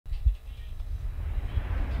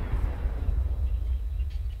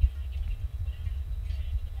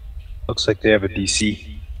Looks like they have a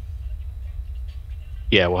DC.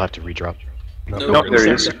 Yeah, we'll have to redrop. No, there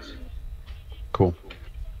it is. Cool.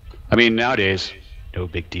 I mean, nowadays, no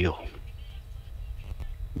big deal.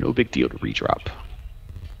 No big deal to redrop.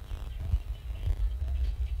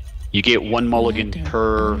 You get one mulligan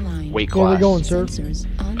per weight class. Where are we going, sir?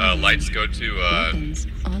 Lights go to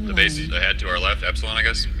the base ahead to our left, Epsilon, I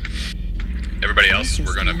guess. Everybody else,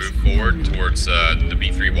 we're going to move forward towards the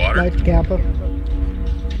B3 water. Lights Kappa.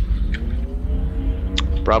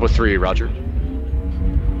 Bravo 3, roger.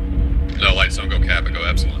 No, lights don't go Kappa, go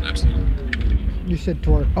Epsilon, Epsilon. You said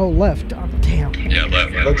toward. Oh, left. Oh, damn. Yeah,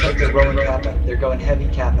 left. Looks like they're rolling Kappa. They're going heavy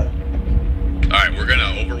Kappa. Alright, we're going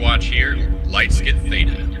to overwatch here. Lights get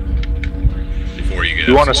theta. Before you get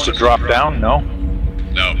You want us to drop down? No?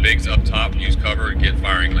 No, Big's up top, use cover, get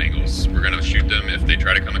firing angles. We're going to shoot them if they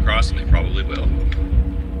try to come across, and they probably will.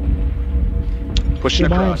 Pushing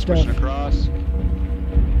across, pushing across.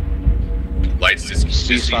 Lights, just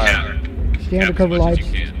Stand to cover lights.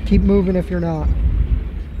 Keep moving if you're not.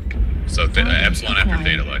 So Epsilon after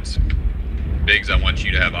theta lights. Biggs, I want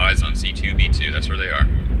you to have eyes on C2, B2. That's where they are.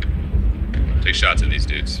 Take shots at these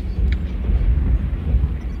dudes.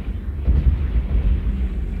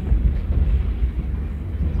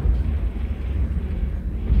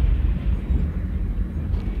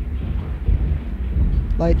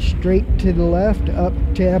 Lights straight to the left, up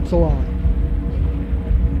to Epsilon.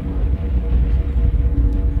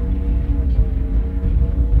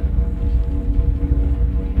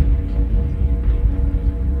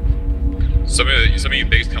 Some of you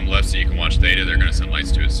bigs come left so you can watch theta. They're going to send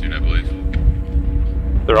lights to it soon, I believe.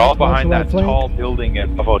 They're all behind that tall building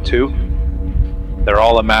at Bravo 2. They're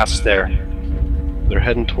all amassed there. They're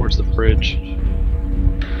heading towards the bridge.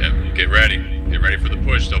 Yeah, get ready. Get ready for the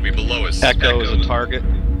push. They'll be below us. Echo is a target.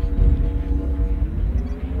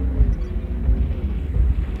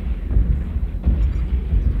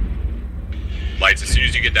 Lights, as soon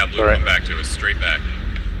as you get that blue, come back to us. Straight back.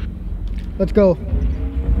 Let's go.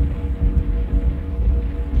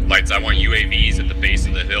 Lights, I want UAVs at the base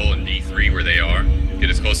of the hill in D3 where they are. Get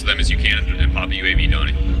as close to them as you can and pop a UAV,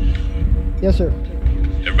 Donnie. Yes, sir.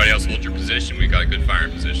 Everybody else hold your position. We got a good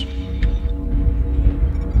firing position.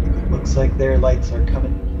 Looks like their lights are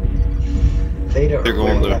coming. Theta or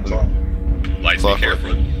going there. Epsilon? Lights, be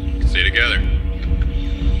careful. Stay together.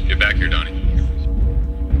 Get back here, Donnie.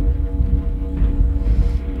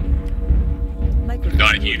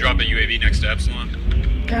 Donnie, can you drop a UAV next to Epsilon?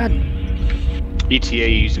 God. ETA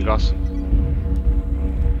using Gus.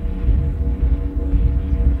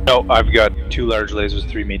 No, I've got 2 large lasers,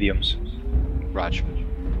 3 mediums. Roger.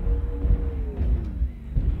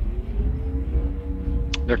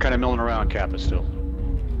 They're kind of milling around Kappa still.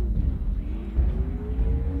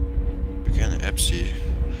 Again, Epsi.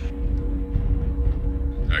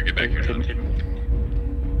 Alright, get back here, Donnie.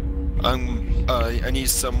 I need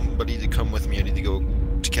somebody to come with me. I need to go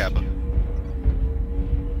to Kappa.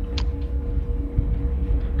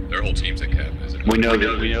 Their whole team's at Kappa, isn't it? We know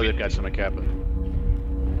they've got some at Kappa.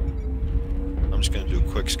 I'm just gonna do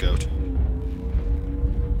a quick scout.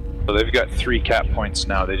 So they've got 3 cap points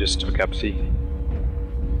now. They just took Epsi.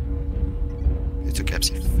 They took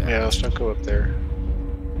Epsi. Yeah, let's not go up there.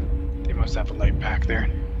 They must have a light pack there.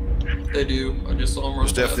 They do. I just saw them.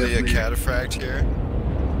 There's definitely a cataphract here.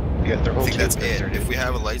 Yeah, their whole I think team that's it. If we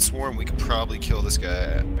have a light swarm, we could probably kill this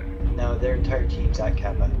guy. No, their entire team's at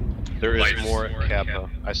Kappa. There is Lights. more at Kappa.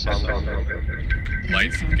 I saw them.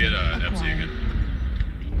 Lights, get Epsi again.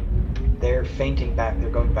 They're fainting back. They're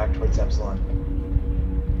going back towards Epsilon.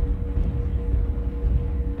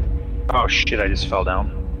 Oh shit, I just fell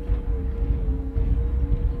down.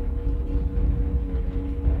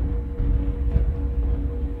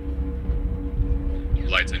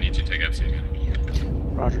 Lights, I need you to take Epsi again.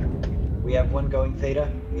 Roger. We have one going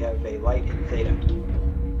Theta. We have a light in Theta.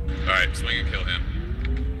 Alright, swing and kill him.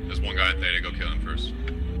 There's one guy at Theta, go kill him first.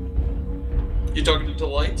 You talking to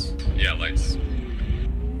lights? Yeah, lights.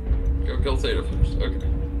 Go kill Theta first. Okay.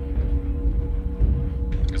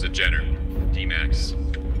 There's a Jenner. D-Max.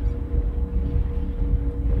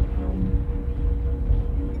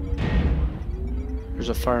 There's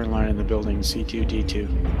a fire line in the building, C2, D2.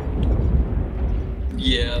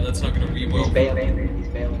 Yeah, that's not gonna be well. He's bailing. He's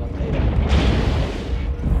bailing on Theta.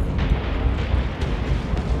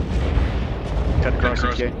 Cut across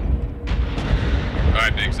the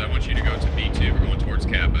Alright, Biggs, I want you to go to B2. We're going towards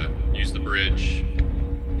Kappa. Use the bridge.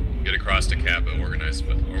 Get across to Kappa. Organize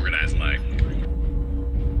lag.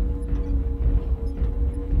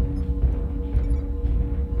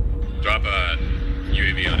 Drop a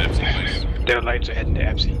UAV on Epsi, please. Their lights are heading to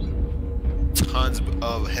Epsi. tons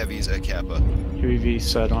of heavies at Kappa. UAV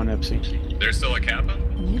set on Epsi. There's still a Kappa?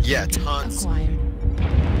 Yeah, tons.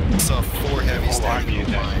 Saw 4 heavies standing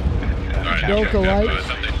on mine. Alright, Delta okay, lights.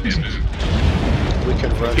 We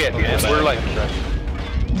can run. Yeah, we're like,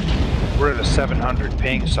 we're at a 700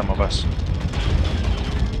 ping, some of us.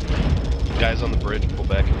 Guys on the bridge, pull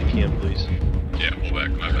back if you can, please. Yeah, pull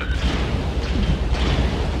back, my bad.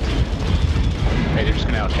 Hey, they're just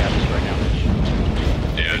gonna out-cap us right now.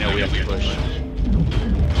 Yeah, I know we have to push.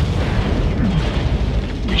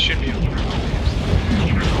 We should be able to.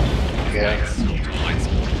 Yeah.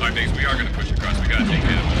 Alright, Biggs, we are going to push across. We got to take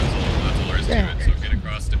him. That's all there is to it. So get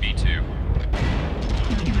across to B2.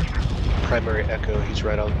 Primary Echo, he's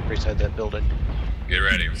right beside that building. Get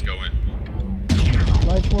ready, let's go in.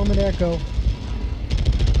 Light swarm and echo.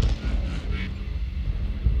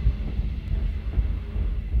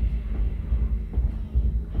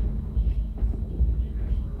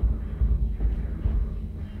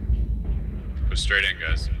 Go straight in,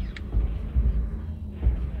 guys.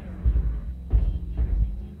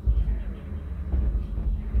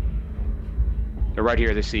 They're right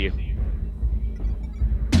here, they see you.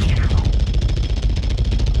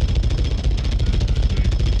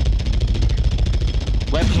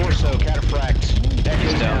 Left torso, cataphract.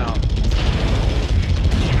 Echo's down.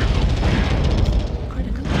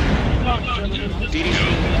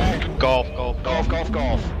 DDC. Golf.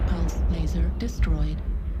 Pulse laser destroyed.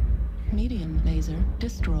 Medium laser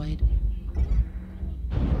destroyed.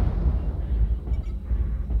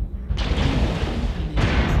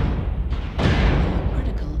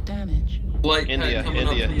 Critical damage. Light India.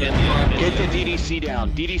 Get the DDC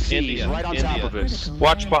down. DDC is right on top of us.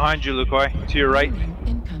 Watch behind you, Lukoy. To your right.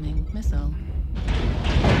 Incoming missile.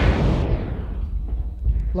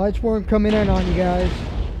 Light swarm coming in on you guys.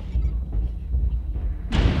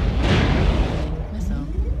 Missile.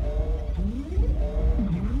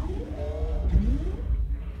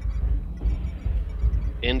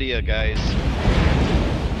 India, guys.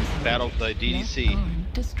 Battle the DDC. Left arm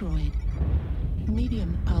destroyed.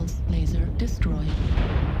 Medium pulse laser destroyed.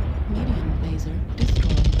 Medium laser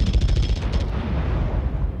destroyed.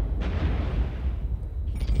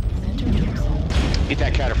 Center torso. Get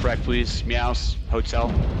that cataphract, please. Meows.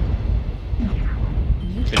 Hotel.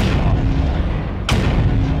 New Finish him off.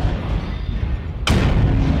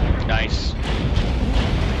 Nice.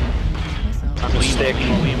 missile. I'm a stick.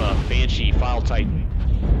 Lima. Banshee. File type.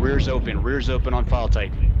 Rear's open. Rear's open on file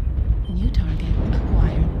type. New target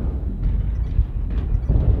acquired.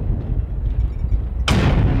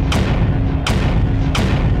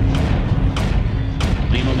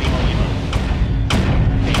 Lima. Banshee.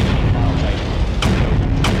 File type.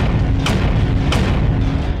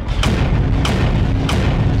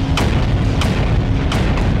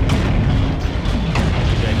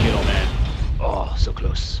 That kill, man. Oh, so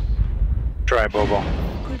close. Try, Bobo.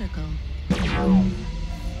 Critical.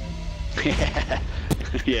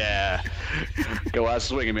 Yeah. Go out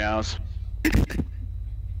swinging, Meows.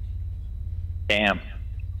 Damn.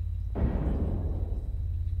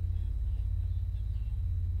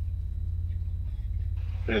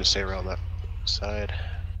 We didn't stay around that side.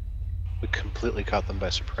 We completely caught them by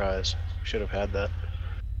surprise. We should have had that.